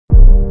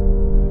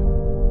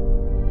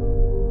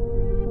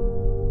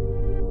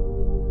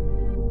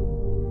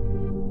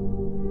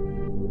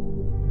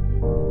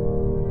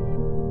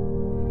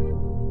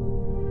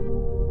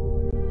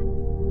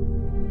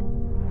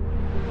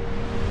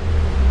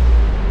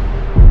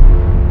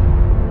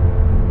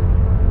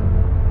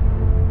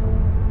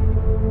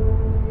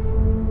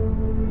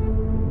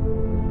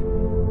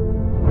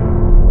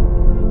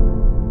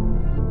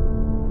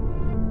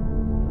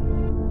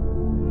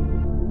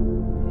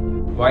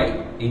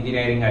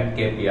engineering at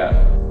KPR?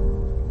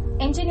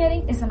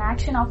 Engineering is an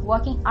action of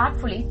working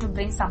artfully to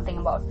bring something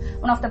about.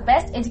 One of the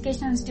best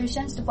educational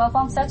institutions to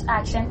perform such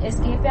action is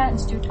KPR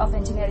Institute of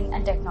Engineering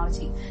and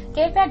Technology.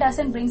 KPR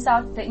doesn't bring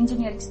out the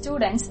engineering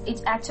students,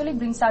 it actually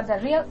brings out the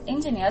real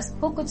engineers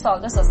who could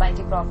solve the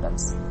society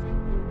problems.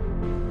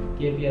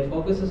 KPR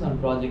focuses on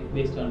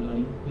project-based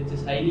learning, which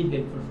is highly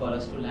helpful for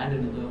us to land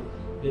in a job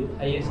with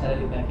higher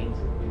salary package.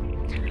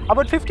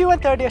 About 51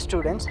 third-year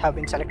students have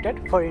been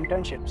selected for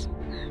internships.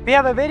 We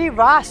have a very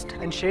vast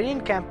and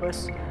serene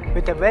campus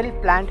with a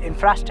well-planned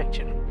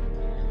infrastructure.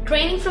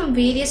 Training from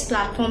various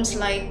platforms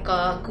like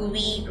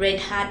GUI, Red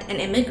Hat and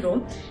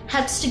Emigro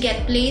helps to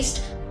get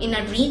placed in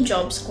our dream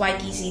jobs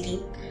quite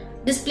easily.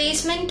 This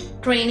placement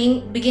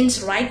training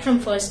begins right from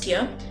first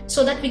year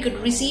so that we could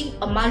receive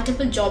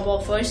multiple job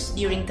offers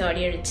during third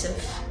year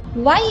itself.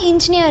 Why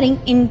engineering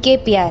in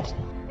KPR?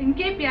 In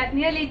KPR,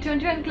 nearly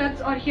 21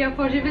 clubs are here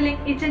for revealing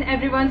each and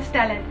everyone's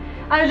talent.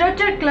 Our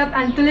Rotary Club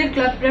and Tulir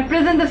Club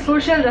represent the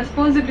social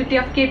responsibility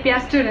of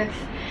KPR students.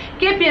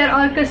 KPR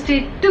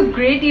orchestrates two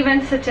great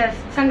events such as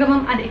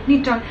Sangamam and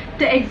Igniton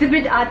to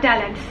exhibit our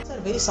talents. They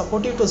are very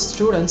supportive to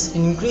students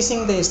in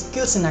increasing their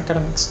skills in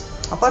academics.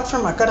 Apart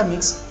from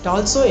academics, it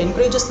also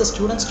encourages the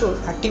students to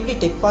actively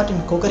take part in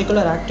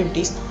co-curricular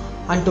activities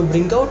and to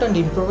bring out and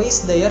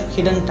improvise their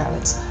hidden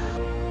talents.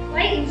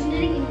 Why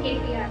engineering in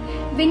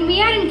KPR? When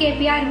we are in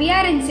KPR, we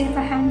are in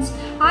safer hands.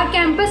 Our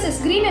campus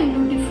is green and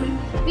beautiful.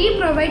 We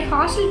provide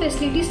hostel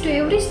facilities to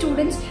every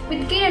student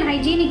with clean and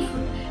hygienic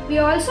food. We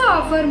also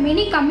offer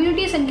many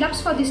communities and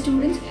clubs for the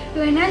students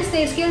to enhance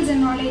their skills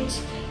and knowledge.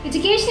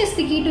 Education is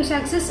the key to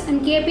success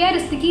and KPR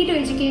is the key to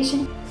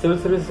education. Civil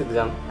service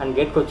exam and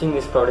GATE coaching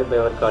is provided by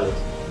our college.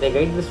 They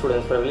guide the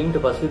students who are willing to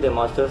pursue their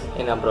masters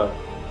in abroad.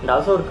 And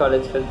also our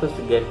college helps us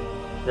to get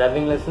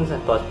driving license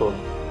and passport,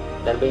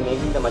 thereby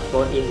making them much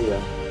more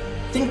easier.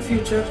 Think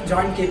future,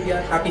 join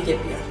KPR, happy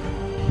KPR.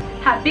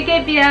 Happy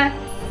KPR!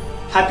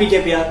 Happy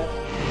KPR!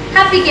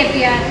 Happy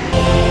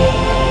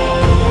KPR!